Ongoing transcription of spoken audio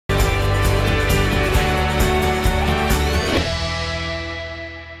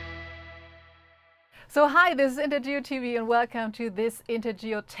So hi, this is INTERGEO TV and welcome to this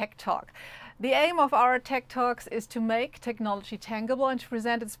INTERGEO Tech Talk. The aim of our Tech Talks is to make technology tangible and to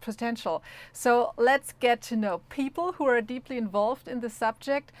present its potential. So let's get to know people who are deeply involved in the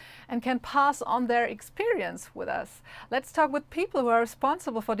subject and can pass on their experience with us. Let's talk with people who are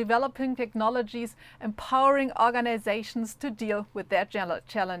responsible for developing technologies, empowering organizations to deal with their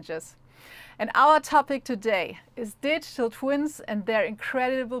challenges. And our topic today is digital twins and their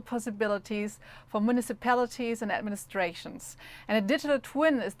incredible possibilities for municipalities and administrations. And a digital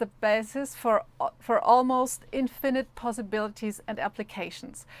twin is the basis for almost infinite possibilities and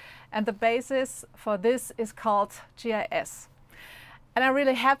applications. And the basis for this is called GIS. And I'm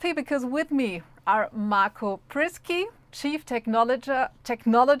really happy because with me are Marko, Prisky, Chief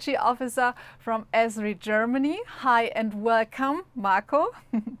Technology Officer from Esri, Germany. Hi and welcome, Marko.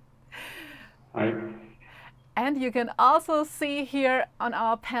 Hi. And you can also see here on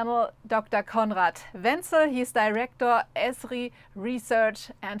our panel Dr. Konrad Wenzel. He's Director Esri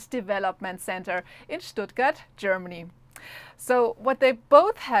Research and Development Center in Stuttgart, Germany. So what they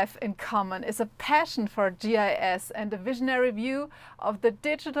both have in common is a passion for GIS and a visionary view of the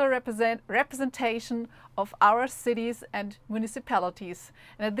digital representation of our cities and municipalities.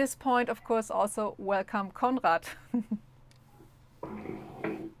 And at this point, of course, also welcome Konrad.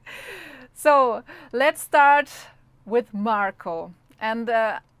 So let's start with Marko. And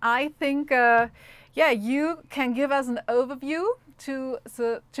I think, you can give us an overview to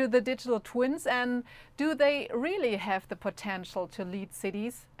the digital twins, and do they really have the potential to lead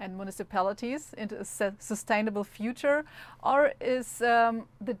cities and municipalities into a sustainable future? Or is the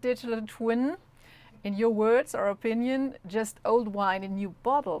digital twin, in your words or opinion, just old wine in new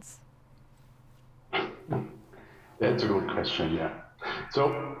bottles? That's a good question, yeah.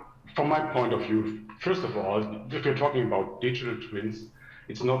 So, from my point of view, first of all, if you're talking about digital twins,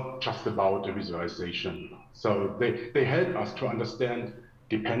 it's not just about the visualization. So they help us to understand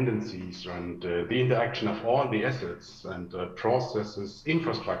dependencies and the interaction of all the assets and processes,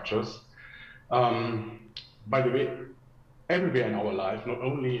 infrastructures. By the way, everywhere in our life, not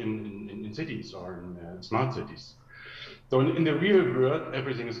only in cities or in smart cities. So in the real world,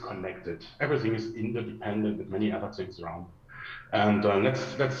 everything is connected. Everything is interdependent with many other things around. And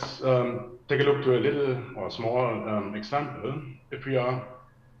let's take a look to a little or small example. If we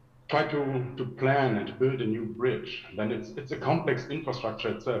try to plan and to build a new bridge, then it's a complex infrastructure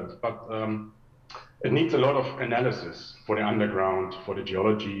itself, but it needs a lot of analysis for the underground, for the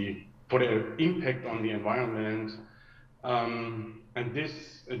geology, for the impact on the environment, and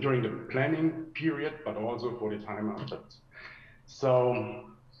this during the planning period, but also for the time after. So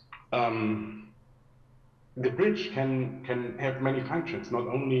the bridge can have many functions, not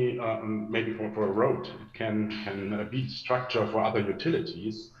only maybe for a road. It can be structure for other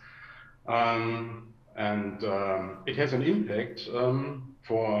utilities, and it has an impact or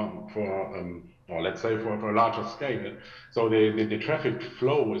let's say for a larger scale. So the traffic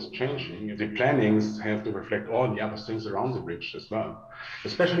flow is changing. The plannings have to reflect all the other things around the bridge as well,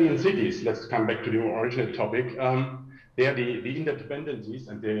 especially in cities. Let's come back to the original topic. There, the interdependencies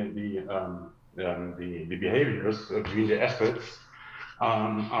and the behaviors between the assets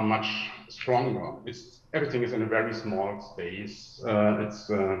are much stronger. Everything is in a very small space. It's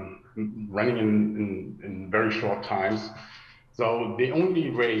running in very short times. So the only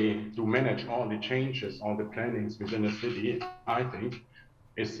way to manage all the changes, all the plannings within a city, I think,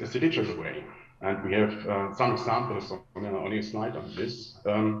 is the digital way. And we have some examples on a slide on this.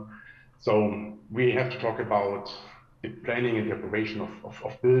 So we have to talk about the planning and the operation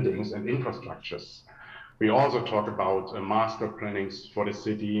of buildings and infrastructures. We also talk about master plannings for the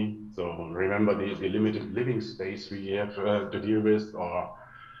city. So remember the limited living space we have to deal with, or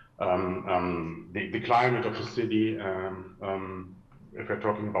the climate of the city. If we're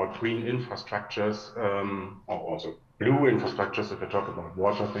talking about green infrastructures, or also blue infrastructures, if we talk about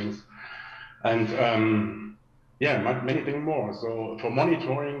water things. And many things more. So for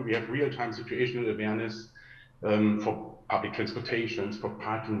monitoring, we have real-time situational awareness. For public transportations, for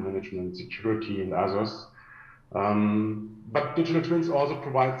parking management, security, and others. But digital twins also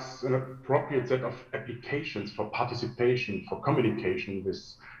provides an appropriate set of applications for participation, for communication with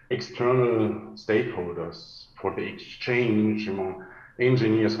external stakeholders, for the exchange among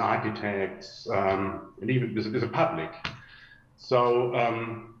engineers, architects, and even with the public. So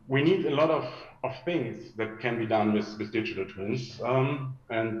we need a lot of things that can be done with digital twins,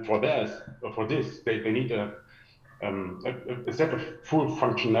 and for this, they need a set of full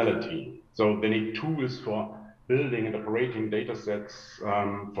functionality. So they need tools for building and operating data sets,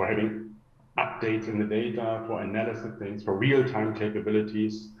 for having updates in the data, for analysis things, for real-time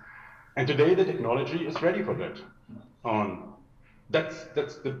capabilities. And today the technology is ready for that.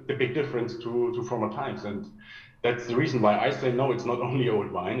 That's the big difference to former times. And that's the reason why I say, no, it's not only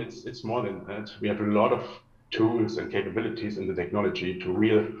old wine, it's more than that. We have a lot of tools and capabilities in the technology to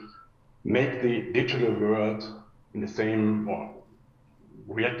really make the digital world in the same, or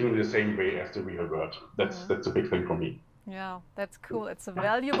reacting in the same way as the real world. That's a big thing for me. Yeah, that's cool. It's a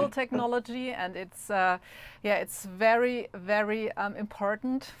valuable technology, and it's it's very, very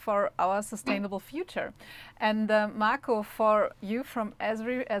important for our sustainable future. And Marko, for you from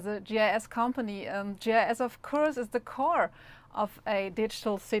Esri as a GIS company, GIS of course is the core of a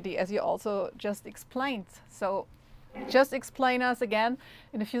digital city, as you also just explained. So just explain us again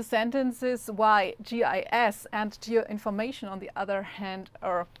in a few sentences why GIS and geoinformation, on the other hand,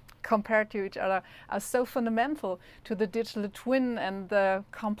 are compared to each other, are so fundamental to the digital twin and the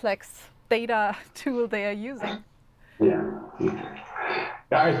complex data tool they are using. Yeah,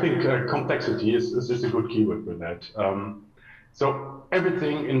 I think complexity is a good keyword for that. So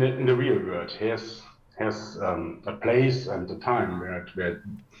everything in the real world has a place and a time where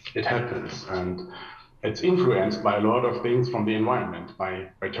it happens, and it's influenced by a lot of things from the environment, by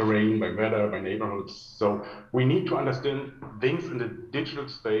terrain, by weather, by neighborhoods. So we need to understand things in the digital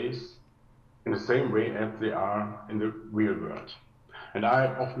space in the same way as they are in the real world. And I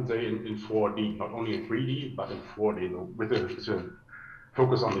often say in 4D, not only in 3D, but in 4D, with a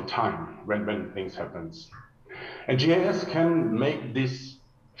focus on the time when things happen. And GIS can make this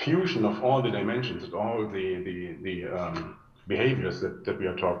fusion of all the dimensions, of all the behaviors that we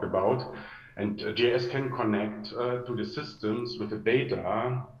are talking about. And GIS can connect to the systems with the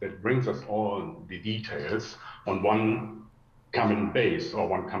data that brings us all the details on one common base or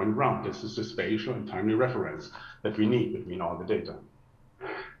one common ground. This is the spatial and timely reference that we need between all the data.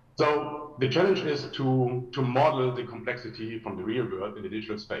 So the challenge is to model the complexity from the real world in the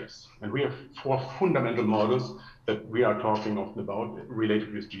digital space. And we have 4 fundamental models that we are talking often about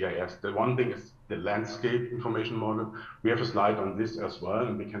related with GIS. The one thing is the landscape information model. We have a slide on this as well,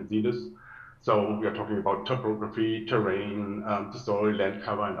 and we can see this. So we are talking about topography, terrain, the soil, land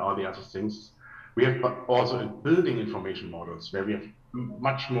cover, and all the other things. We have also building information models where we have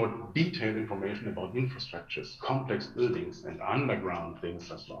much more detailed information about infrastructures, complex buildings, and underground things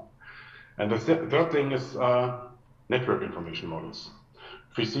as well. And the third thing is network information models.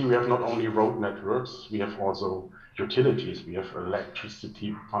 We see we have not only road networks, we have also utilities, we have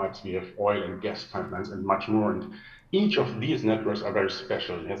electricity pipes, we have oil and gas pipelines, and much more. And each of these networks are very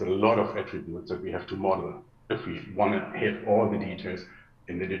special and has a lot of attributes that we have to model if we want to have all the details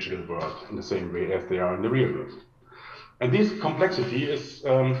in the digital world in the same way as they are in the real world. And this complexity is,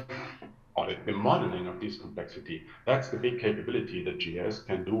 or the modeling of this complexity, that's the big capability that GIS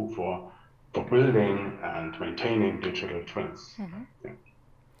can do for building and maintaining digital twins. Mm-hmm. Yeah.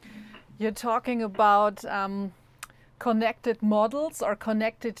 You're talking about connected models or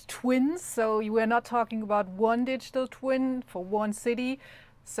connected twins. So you are not talking about one digital twin for one city.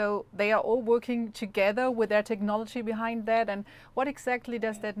 So they are all working together with their technology behind that. And what exactly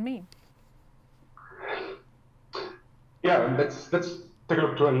does that mean? Yeah, let's take a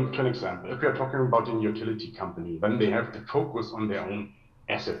look to an example. If we are talking about a utility company, then they have to focus on their own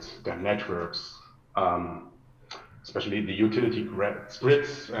assets, their networks, especially the utility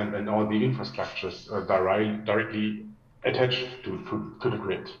grids and all the infrastructures directly attached to the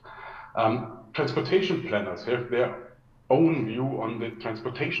grid. Transportation planners have their own view on the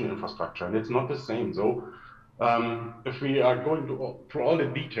transportation infrastructure, and it's not the same. So if we are going through all the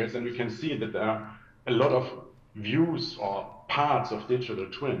details, then we can see that there are a lot of views or parts of digital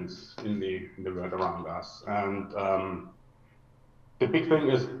twins in the world around us. And the big thing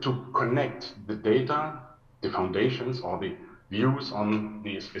is to connect the data, the foundations, or the views on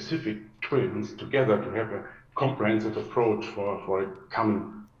the specific twins together to have a comprehensive approach for a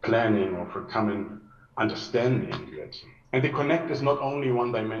common planning or for common understanding of it. And the connect is not only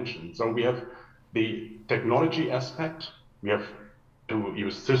one dimension. So we have the technology aspect. We have to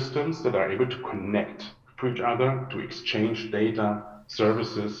use systems that are able to connect to each other, to exchange data,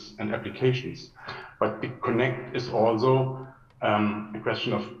 services, and applications. But the connect is also a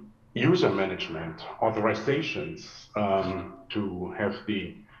question of user management, authorizations to have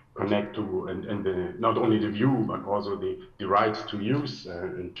the connect to and not only the view, but also the right to use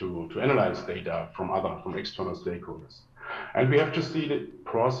and to analyze data from external stakeholders. And we have to see the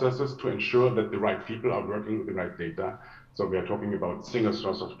processes to ensure that the right people are working with the right data. So we are talking about single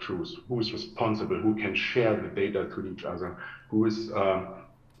source of truth, who is responsible, who can share the data to each other, who has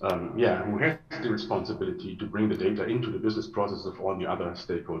the responsibility to bring the data into the business process of all the other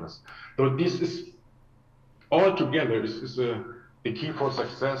stakeholders. So this is all together is a the key for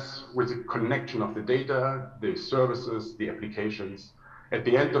success with the connection of the data, the services, the applications. At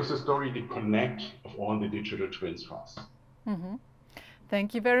the end of the story, the connect of all the digital twins for us. Mm-hmm.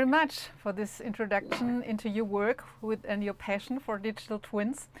 Thank you very much for this introduction into your work and your passion for digital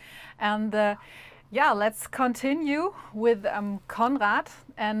twins. And yeah, let's continue with Konrad.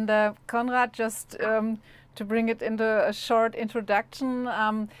 And Konrad, just to bring it into a short introduction,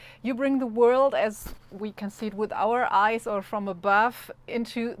 you bring the world, as we can see it with our eyes or from above,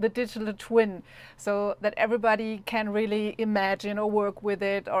 into the digital twin, so that everybody can really imagine or work with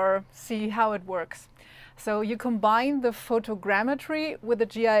it or see how it works. So you combine the photogrammetry with the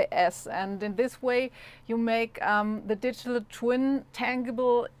GIS, and in this way you make the digital twin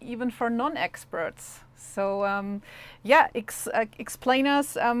tangible even for non-experts. So yeah, explain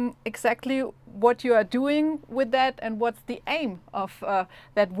us exactly what you are doing with that and what's the aim of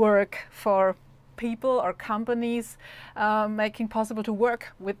that work for people or companies, making possible to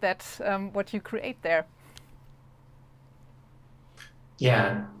work with that, what you create there.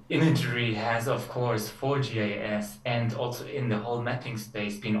 Yeah, imagery has, of course, for GIS and also in the whole mapping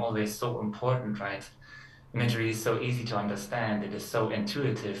space been always so important, right? Imagery is so easy to understand, it is so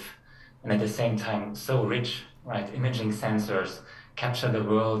intuitive, and at the same time so rich, right? Imaging sensors capture the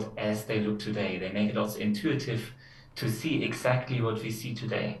world as they look today. They make it also intuitive to see exactly what we see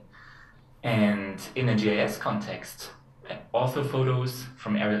today. And in a GIS context, ortho photos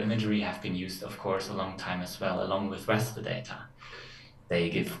from aerial imagery have been used, of course, a long time as well, along with raster data. They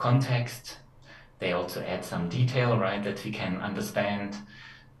give context, they also add some detail, right, that we can understand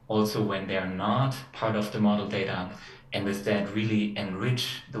also when they're not part of the model data, and with that really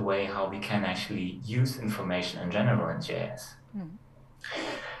enrich the way how we can actually use information in general in GIS.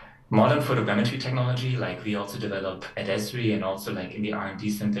 Modern photogrammetry technology, like we also develop at Esri and also like in the R&D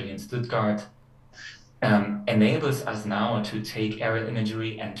center in Stuttgart, enables us now to take aerial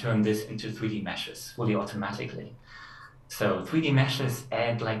imagery and turn this into 3D meshes fully automatically. So 3D meshes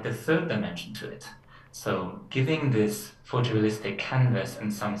add like the third dimension to it. So giving this photorealistic canvas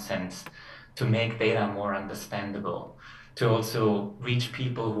in some sense to make data more understandable, to also reach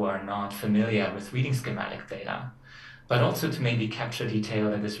people who are not familiar with reading schematic data, but also to maybe capture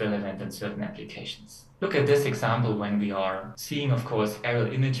detail that is relevant in certain applications. Look at this example when we are seeing, of course,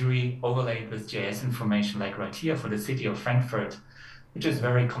 aerial imagery overlaid with GIS information like right here for the city of Frankfurt, which is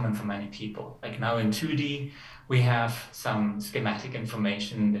very common for many people. Like now in 2D, we have some schematic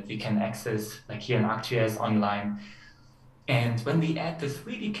information that we can access, like here in ArcGIS online. And when we add the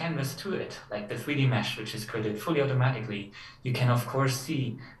 3D canvas to it, like the 3D mesh, which is created fully automatically, you can of course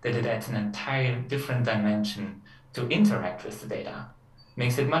see that it adds an entire different dimension to interact with the data.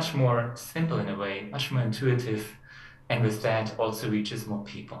 Makes it much more simple in a way, much more intuitive, and with that also reaches more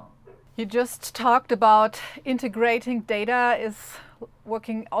people. You just talked about integrating data is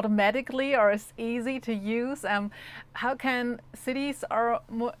working automatically or is easy to use. How can cities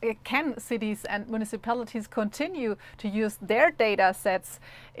and municipalities continue to use their data sets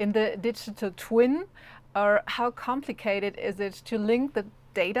in the digital twin? Or how complicated is it to link the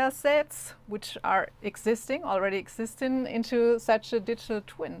data sets which are already existing into such a digital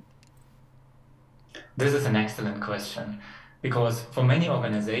twin? This is an excellent question, because for many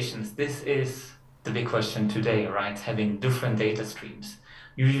organizations, this is the big question today, right? Having different data streams,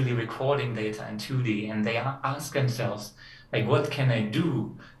 usually recording data in 2D, and they ask themselves, like, what can I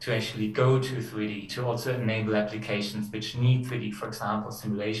do to actually go to 3D, to also enable applications which need 3D, for example,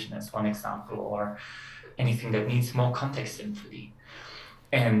 simulation as one example, or anything that needs more context in 3D.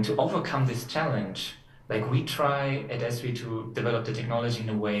 And to overcome this challenge, like we try at Esri to develop the technology in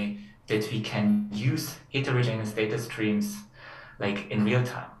a way that we can use heterogeneous data streams like in real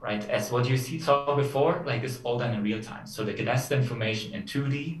time, right? As what you saw before, like it's all done in real time. So the cadastral information in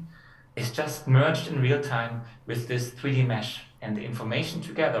 2D is just merged in real time with this 3D mesh, and the information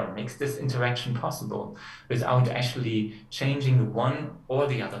together makes this interaction possible without actually changing the one or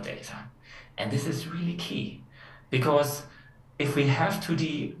the other data. And this is really key, because if we have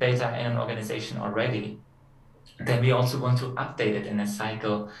 2D data in an organization already, then we also want to update it in a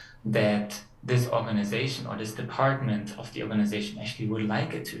cycle that this organization or this department of the organization actually would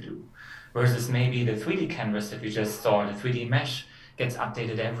like it to do. Versus maybe the 3D canvas that we just saw, the 3D mesh, gets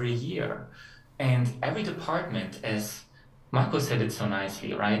updated every year. And every department, as Marko said it so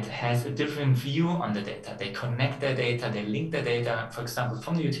nicely, right, has a different view on the data. They connect their data, they link their data, for example,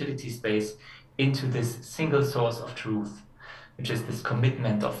 from the utility space into this single source of truth, which is this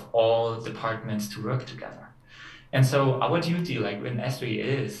commitment of all departments to work together. And so our duty, like in Esri,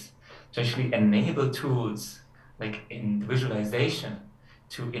 is to actually enable tools, like in visualization,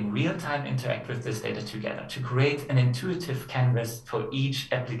 to in real time interact with this data together, to create an intuitive canvas for each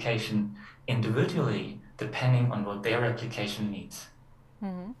application individually, depending on what their application needs.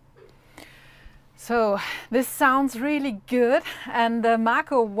 Mm-hmm. So this sounds really good. And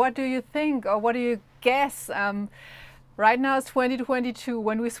Marko, what do you think, or what do you guess? Right now it's 2022.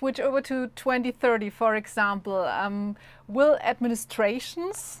 When we switch over to 2030, for example, will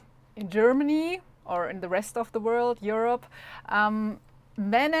administrations in Germany or in the rest of the world, Europe,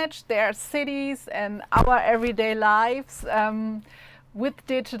 manage their cities and our everyday lives with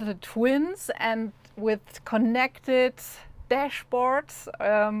digital twins and with connected dashboards,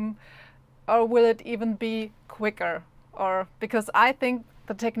 or will it even be quicker? Or because I think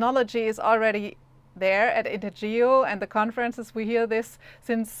the technology is already there at INTERGEO and the conferences. We hear this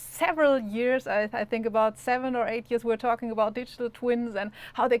since several years. I think about 7 or 8 years we're talking about digital twins and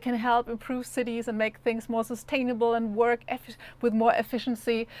how they can help improve cities and make things more sustainable and work with more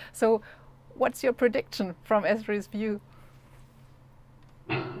efficiency. So what's your prediction from Esri's view?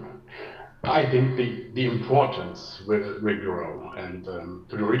 I think the importance will grow. And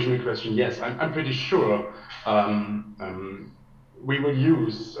to the original question, yes, I'm pretty sure we will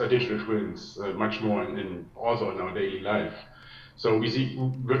use digital twins much more also in our daily life. So we see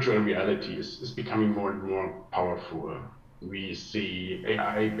virtual reality is becoming more and more powerful. We see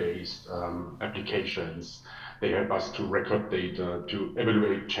AI-based applications. They help us to record data, to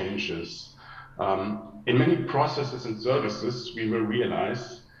evaluate changes. In many processes and services, we will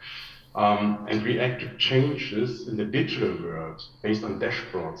realize and react to changes in the digital world based on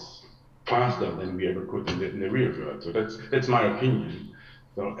dashboards faster than we ever could in the real world. So that's my opinion.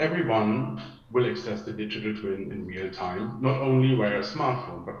 So everyone will access the digital twin in real time, not only via a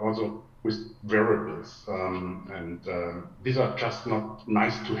smartphone, but also with wearables. These are just not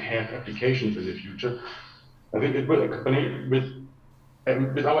nice to have applications in the future. I think it will accompany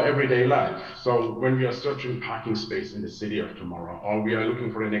with our everyday life. So when we are searching parking space in the city of tomorrow, or we are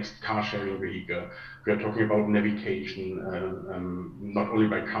looking for the next car sharing vehicle, we are talking about navigation, not only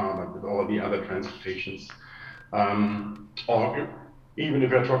by car, but with all the other transportations. Or even if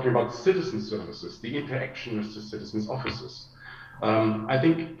we are talking about citizen services, the interaction with the citizens' offices. I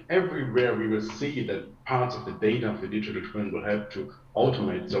think everywhere we will see that parts of the data of the digital twin will help to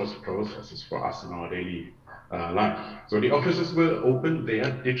automate those processes for us in our daily life. So the offices will open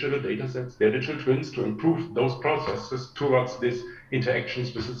their digital data sets, their digital twins, to improve those processes towards these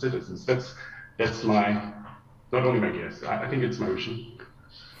interactions with the citizens. That's my, not only my guess, I think it's my vision.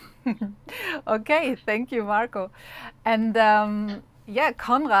 Okay, thank you, Marko. And yeah,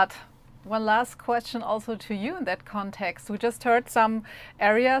 Konrad, one last question also to you in that context. We just heard some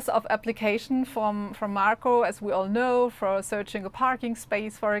areas of application from Marko, as we all know, for searching a parking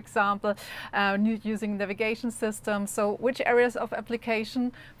space, for example, using navigation systems. So which areas of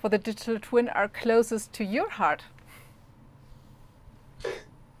application for the digital twin are closest to your heart?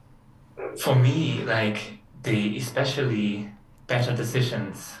 For me, especially better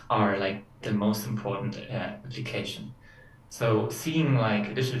decisions are the most important application. So seeing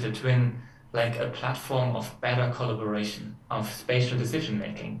a digital twin like a platform of better collaboration, of spatial decision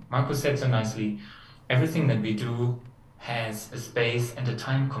making. Marko said so nicely, everything that we do has a space and a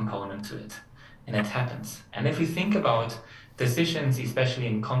time component to it, and it happens. And if we think about decisions, especially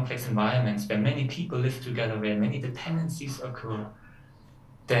in complex environments where many people live together, where many dependencies occur,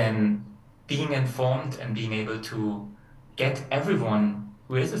 then being informed and being able to get everyone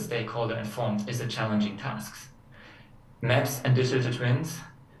who is a stakeholder informed is a challenging task. Maps and digital twins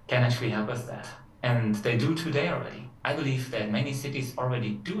can actually help us that. And they do today already. I believe that many cities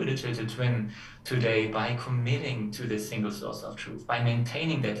already do a digital twin today by committing to this single source of truth, by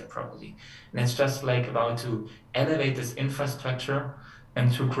maintaining data properly. And it's just about to elevate this infrastructure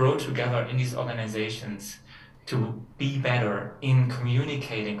and to grow together in these organizations to be better in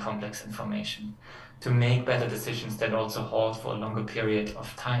communicating complex information, to make better decisions that also hold for a longer period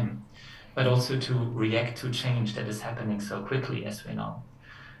of time, but also to react to change that is happening so quickly, as we know.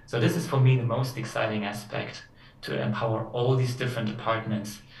 So this is for me the most exciting aspect, to empower all these different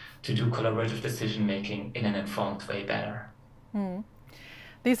departments to do collaborative decision making in an informed way better.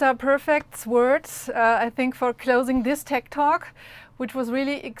 These are perfect words, I think, for closing this Tech Talk, which was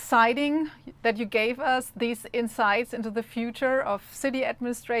really exciting that you gave us these insights into the future of city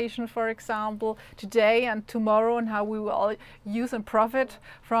administration, for example, today and tomorrow, and how we will all use and profit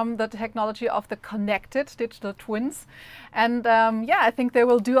from the technology of the connected digital twins. And yeah, I think they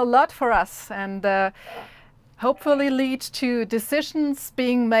will do a lot for us. And hopefully lead to decisions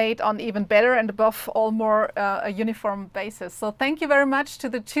being made on even better and above all more a uniform basis. So thank you very much to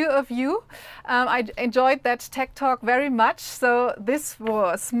the two of you. I enjoyed that tech talk very much. So this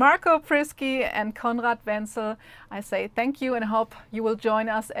was Marko Prisky and Konrad Wenzel. I say thank you and hope you will join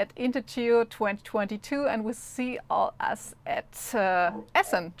us at INTERGEO 2022 and we'll see all us at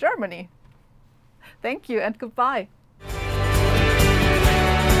Essen, Germany. Thank you and goodbye.